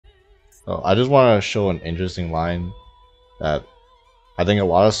Oh, I just want to show an interesting line that I think a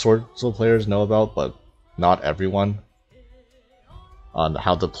lot of Swordsoul players know about, but not everyone, on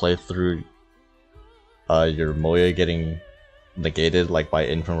how to play through your Moye getting negated like by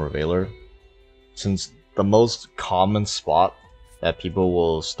Imperm or Valor. Since the most common spot that people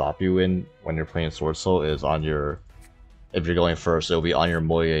will stop you in when you're playing Swordsoul is on your, if you're going first, it'll be on your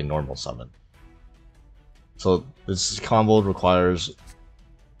Moye normal summon. So this combo requires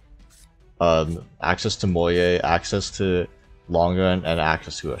access to Moye, access to Longyuan, and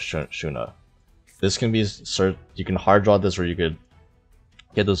access to Ashuna. This can be you can hard draw this, or you could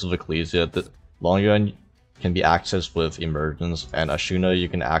get this with Ecclesia. The Longyuan can be accessed with Emergence, and Ashuna you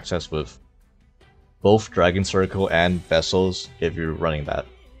can access with both Dragon Circle and Vessels if you're running that.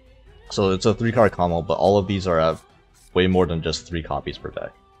 So it's a 3-card combo, but all of these are at way more than just 3 copies per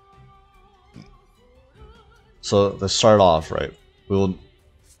deck. So let's start off, right? We'll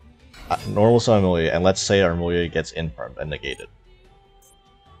normal summon Moye, and let's say our Moye gets Imperm and negated.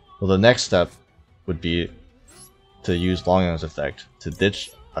 Well, the next step would be to use Longyuan's effect to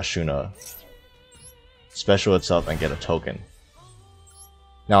ditch Ashuna, special itself, and get a token.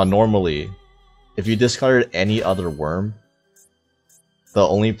 Now, normally, if you discarded any other worm, the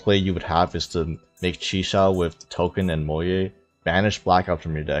only play you would have is to make Chisha with the token and Moye, banish Blackout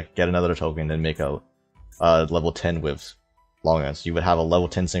from your deck, get another token, then make a level 10 with Longyuan. So you would have a level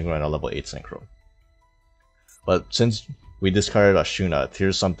 10 synchro and a level 8 synchro. But since we discarded Ashuna,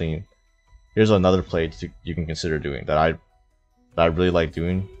 here's another play you can consider doing that I really like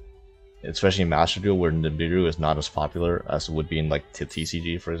doing, especially in Master Duel where Nibiru is not as popular as it would be in like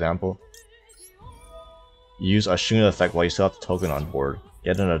TCG, for example. Use Ashuna effect while you still have the token on board.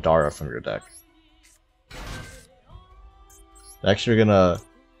 Get an Adara from your deck. Next, you're gonna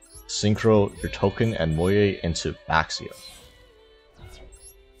synchro your token and Moye into Baxia.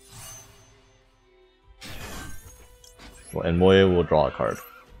 And Moye will draw a card.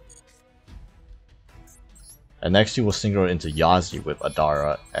 And next you will synchro into Yazi with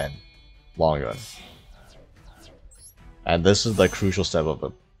Adara and Longyuan. And this is the crucial step of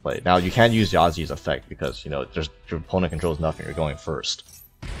the play. Now you can't use Yazi's effect because your opponent controls nothing, you're going first.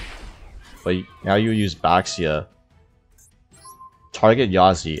 But now you use Baxia, target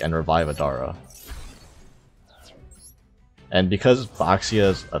Yazi, and revive Adara. And because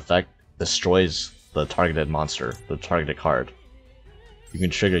Baxia's effect destroys the targeted monster, the targeted card, you can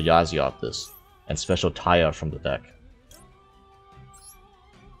trigger Yazi off this, and special Taya from the deck.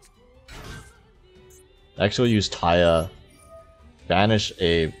 Next we'll use Taya, banish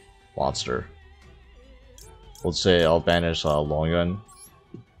a monster. Let's say I'll banish Longyuan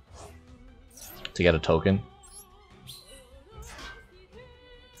to get a token.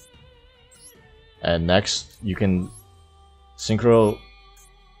 And next you can synchro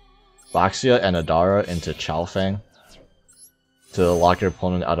Baxia and Adara into Chaofeng to lock your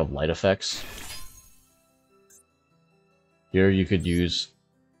opponent out of light effects. Here you could use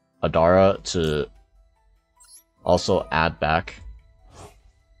Adara to also add back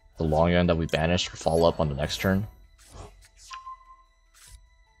the Longyuan that we banished for follow-up on the next turn.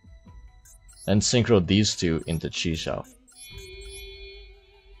 And synchro these two into Chisha.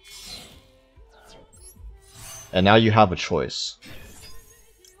 And now you have a choice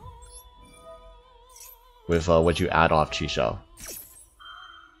with what you add off Chisha.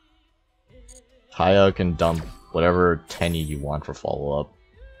 Taya can dump whatever Tenny you want for follow-up.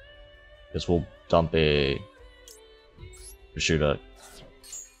 This will dump a Rashuda.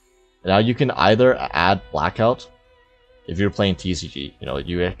 Now you can either add Blackout, if you're playing TCG,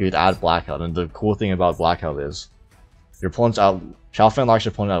 you could add Blackout, and the cool thing about Blackout is your opponent's out. Chaofeng locks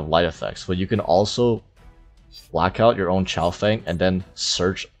your opponent out of light effects, but you can also Blackout your own Chaofeng and then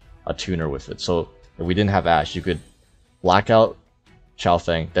search a tuner with it. So if we didn't have Ash, you could Blackout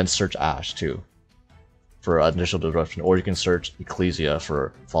Chaofeng, then search Ash too for initial disruption, or you can search Ecclesia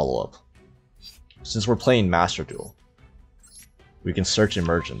for follow-up. Since we're playing Master Duel, we can search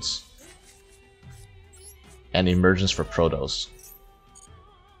Emergence, and Emergence for Protos.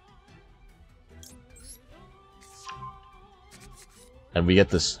 And we get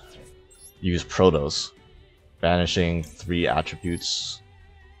this, use Protos, banishing 3 attributes.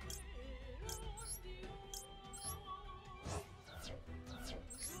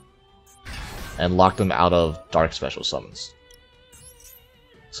 And lock them out of Dark Special Summons.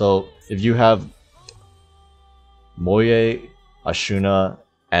 So if you have Moye, Ashuna,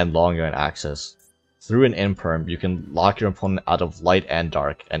 and Longyuan access, through an Imperm, you can lock your opponent out of Light and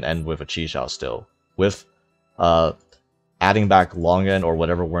Dark and end with a Chisha still, with adding back Longyuan or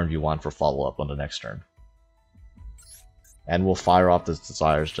whatever worm you want for follow-up on the next turn. and we'll fire off the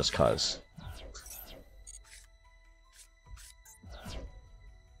desires just cuz.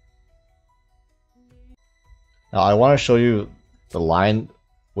 Now I want to show you the line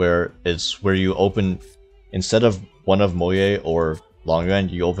where you open, instead of one of Moye or Longyuan,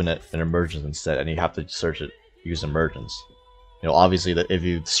 you open it in Emergence instead, and you have to search it, use Emergence. You know, obviously that if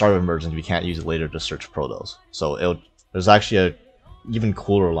you start with Emergence, you can't use it later to search Protos. So there's actually a even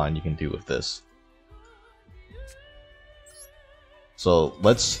cooler line you can do with this. So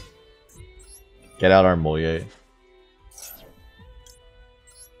let's get out our Moye,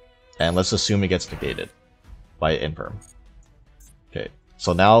 and let's assume it gets negated by Imperm. Okay,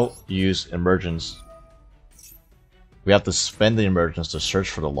 so now use Emergence. We have to spend the Emergence to search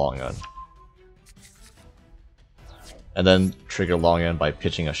for the Longyuan, and then trigger Longyuan by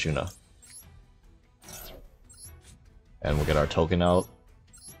pitching Ashuna. And we'll get our token out.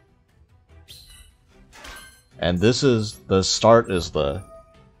 And this is the start is the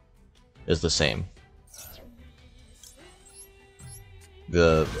same.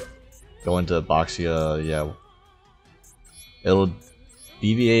 The go into Boxia, yeah. It'll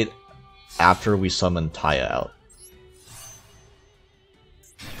deviate after we summon Taya out.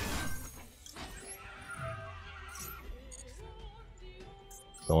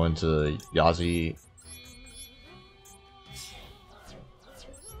 Go into Yazi.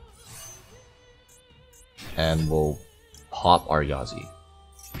 And we'll pop our Yazi.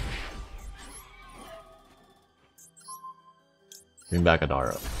 Bring back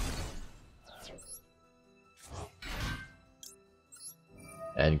Adara.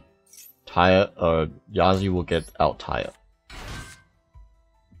 And Yazi will get out Taya.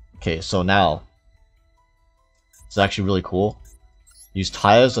 Okay, so now it's actually really cool. Use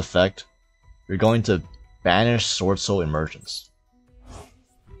Taya's effect. You're going to banish Swordsoul Emergence.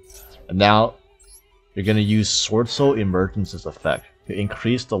 And now you're going to use Swordsoul Emergence's effect to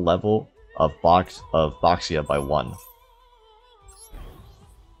increase the level of Boxia by 1.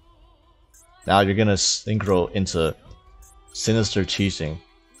 Now you're going to synchro into Sinister Cheesing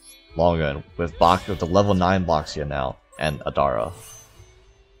Longyuan with the level 9 Boxia now and Adara.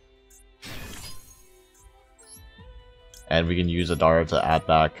 And we can use Adara to add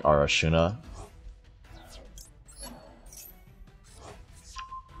back our Ashuna.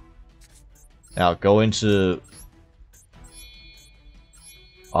 Now go into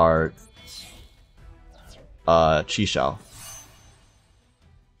our Qishao.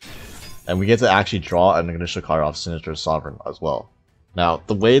 And we get to actually draw an initial card off Sinister Sovereign as well. Now,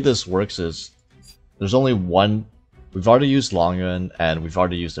 the way this works is there's only one. We've already used Longyuan and we've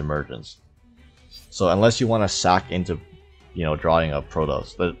already used Emergence. So unless you want to sack into, you know, drawing a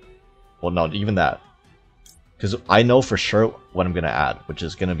Protoss, well, no, even that. Because I know for sure what I'm going to add, which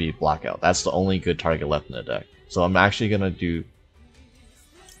is going to be Blackout. That's the only good target left in the deck. So I'm actually going to do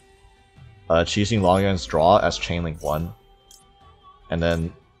Cheesing Longyuan's draw as Chainlink 1. And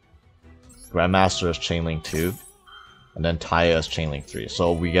then Grandmaster as Chainlink 2. And then Taya as Chainlink 3.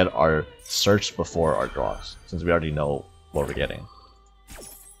 So we get our search before our draws, since we already know what we're getting.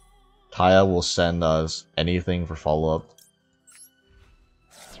 Taya will send us anything for follow-up.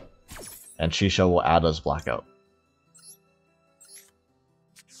 And Shisha will add us Blackout.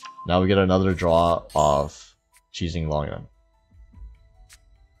 Now we get another draw of Cheesing Longyuan.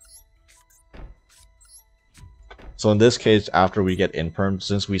 So in this case, after we get Imperm,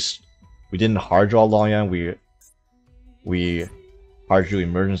 since we didn't hard draw Longyuan, we hard drew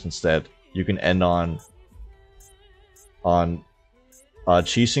Emergence instead. You can end on Cheesing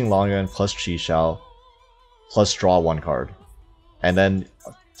Longyuan plus Qishao plus draw 1 card, and then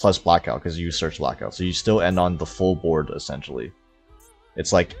plus Blackout because you search Blackout. So you still end on the full board essentially.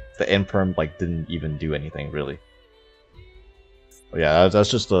 It's like the Imperm didn't even do anything really. But yeah,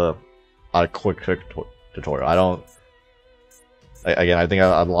 that's just a quick tutorial. I think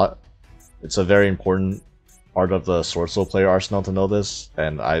a lot. It's a very important part of the Swordsoul player arsenal to know this,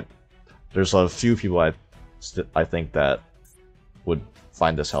 and there's a few people I think that would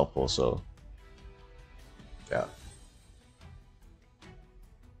find this helpful. So yeah.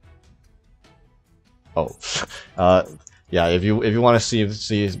 Oh, yeah. If you want to see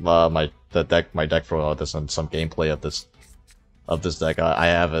my deck profile, this and some gameplay of this deck, I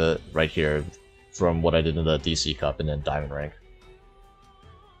have it right here from what I did in the DC Cup and then Diamond Rank.